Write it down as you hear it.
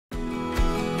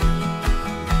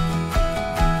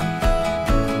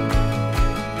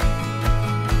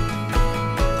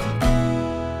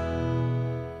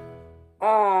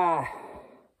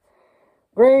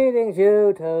Greetings,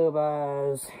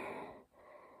 YouTubers.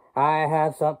 I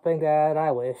have something that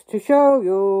I wish to show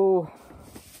you.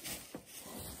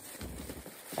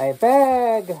 A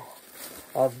bag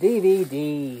of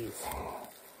DVDs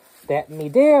that me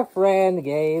dear friend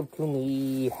gave to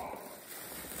me.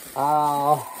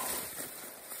 Oh,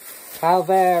 how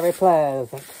very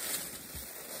pleasant.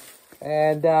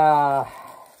 And,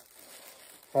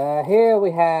 here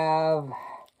we have,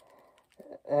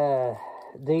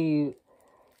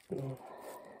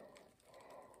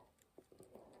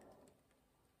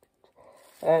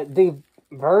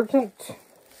 Divergent?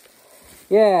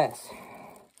 Yes.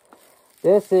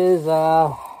 This is,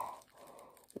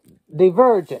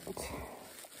 Divergent.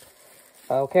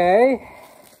 Okay?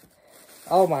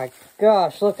 Oh my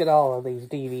gosh, look at all of these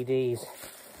DVDs.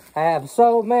 I have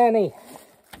so many.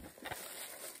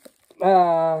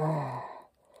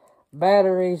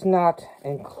 Batteries not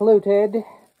included.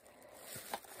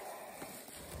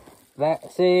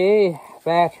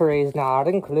 Batteries not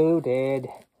included.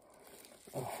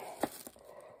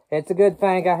 It's a good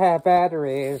thing I have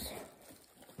batteries.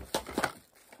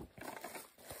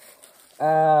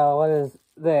 What is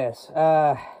this?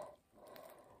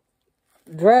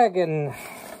 Dragon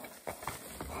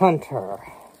Hunter.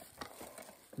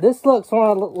 This looks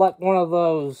like one of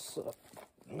those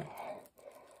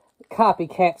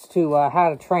copycats to How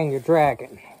to Train Your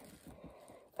Dragon.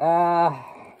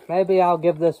 Maybe I'll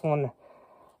give this one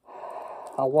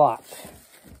a watch.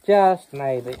 Just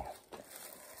maybe.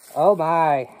 Oh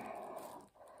my.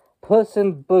 Puss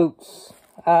in Boots.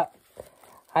 I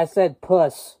said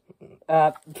puss.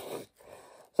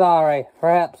 Sorry.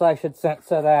 Perhaps I should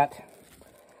censor that.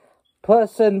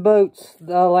 Puss in Boots,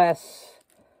 The Last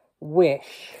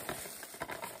Wish.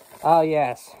 Oh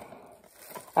yes.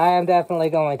 I am definitely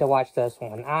going to watch this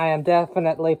one. I am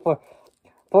definitely for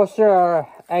sure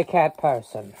a cat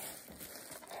person.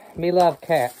 Me love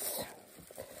cats.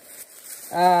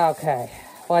 Okay,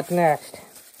 what next?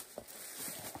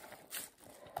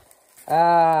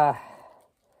 Oh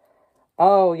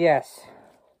yes.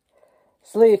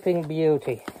 Sleeping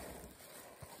Beauty.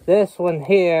 This one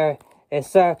here is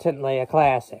certainly a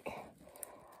classic.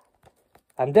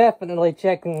 I'm definitely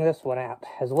checking this one out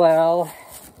as well.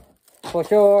 For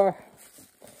sure.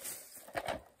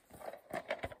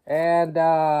 And,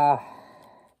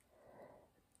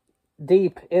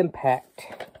 Deep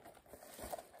Impact.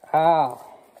 Oh.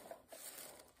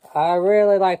 I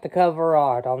really like the cover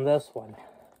art on this one.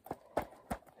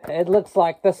 It looks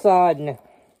like the sun.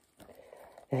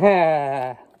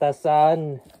 The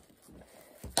sun.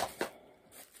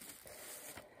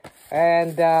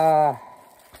 And,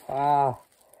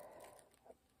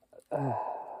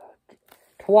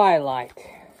 Twilight.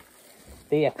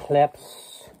 The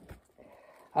Eclipse.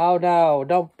 Oh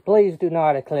no, please do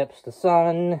not eclipse the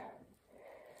sun.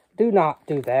 Do not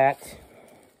do that.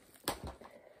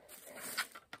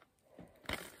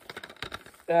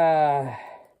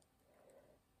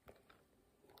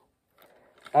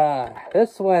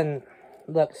 This one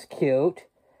looks cute.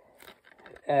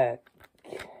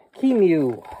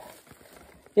 Kimu.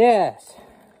 Yes.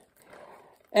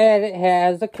 And it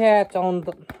has a cat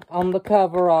on the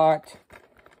cover art.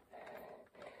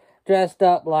 Dressed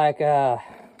up like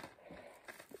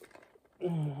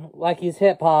he's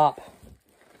hip hop.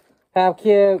 How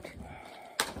cute.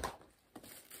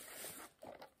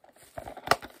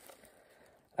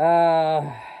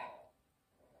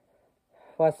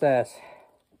 What's this?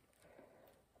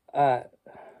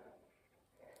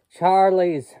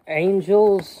 Charlie's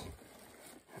Angels.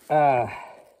 Charlie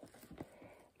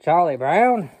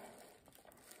Brown?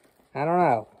 I don't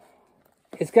know.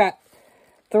 It's got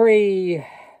 3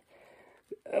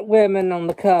 women on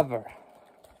the cover.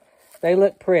 They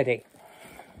look pretty.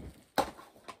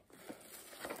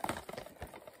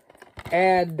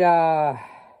 And,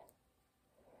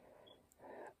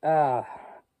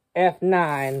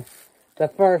 F9, the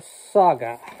first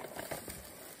saga.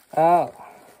 Oh.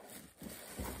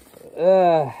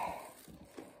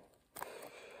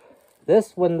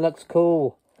 This one looks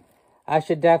cool. I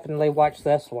should definitely watch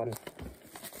this one.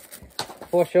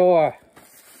 For sure.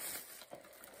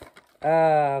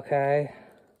 Okay.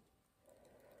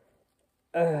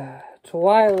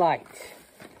 Twilight.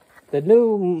 The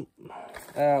new...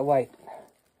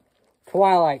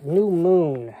 Twilight, New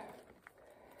Moon.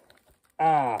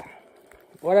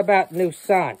 What about New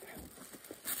Sun?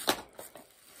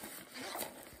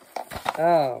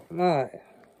 Oh, my.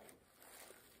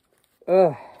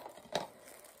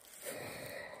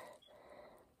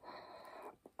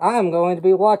 I'm going to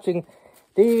be watching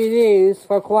DVDs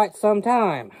for quite some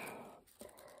time.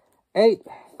 8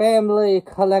 Family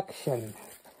Collection.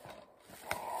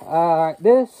 Alright,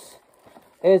 this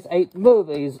is 8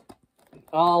 movies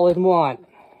all in one.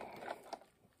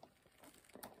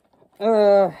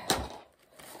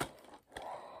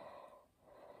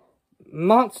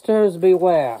 Monsters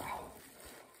Beware.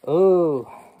 Ooh,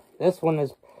 this one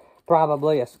is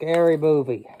probably a scary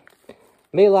movie.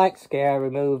 Me like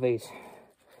scary movies.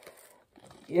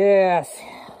 Yes,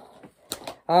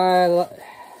 I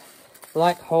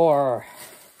like horror.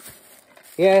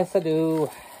 Yes, I do.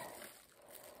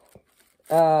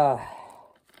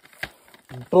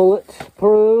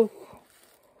 Bulletproof.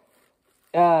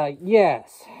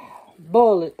 Yes,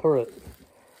 bulletproof.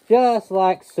 Just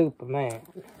like Superman.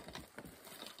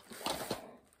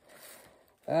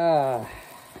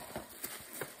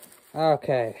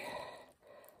 Okay.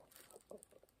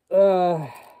 The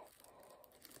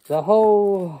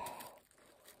whole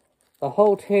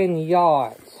 10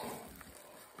 yards.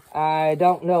 I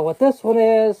don't know what this one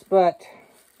is, but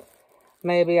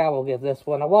maybe I will give this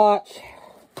one a watch.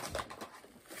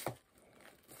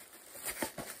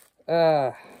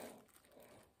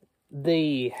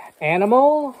 The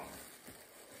Animal.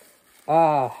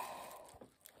 Why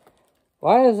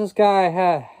does this guy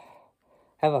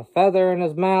have a feather in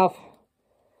his mouth?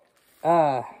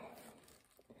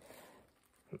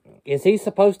 Is he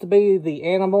supposed to be the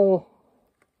animal?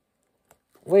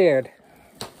 Weird.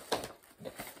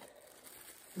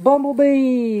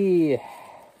 Bumblebee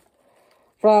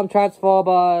from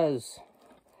Transformers.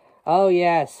 Oh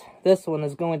yes, this one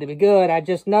is going to be good. I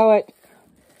just know it.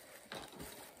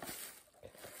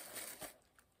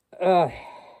 The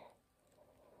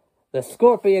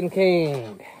Scorpion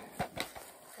King.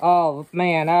 Oh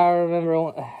man, I remember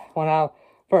when I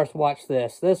first watched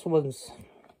this. This was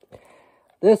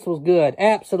good.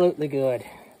 Absolutely good.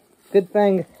 Good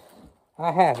thing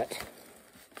I have it.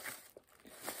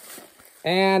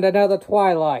 And another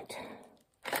Twilight.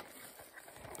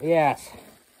 Yes.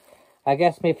 I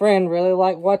guess my friend really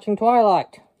liked watching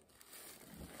Twilight.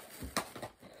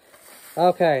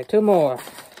 Okay, 2 more.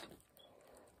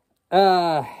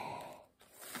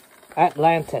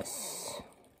 Atlantis.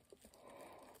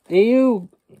 Do you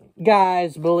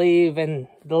guys believe in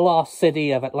the lost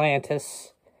city of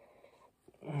Atlantis?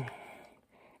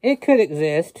 It could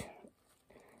exist.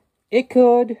 It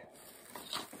could.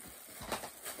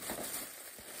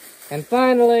 And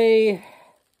finally,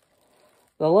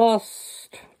 the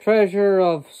lost treasure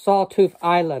of Sawtooth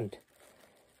Island.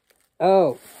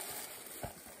 Oh.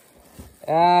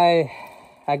 I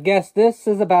guess this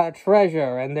is about a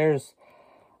treasure, and there's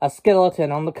a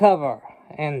skeleton on the cover,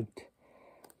 and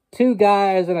 2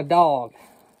 guys and a dog.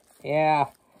 Yeah,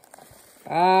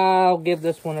 I'll give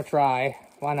this one a try.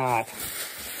 Why not?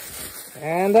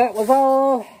 And that was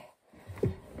all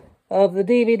of the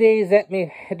DVDs that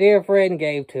my dear friend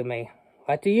gave to me.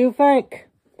 What do you think?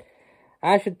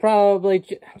 I should probably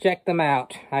check them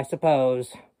out, I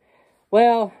suppose.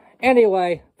 Well,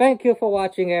 anyway, thank you for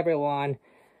watching, everyone.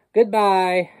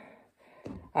 Goodbye.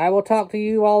 I will talk to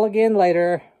you all again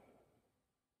later.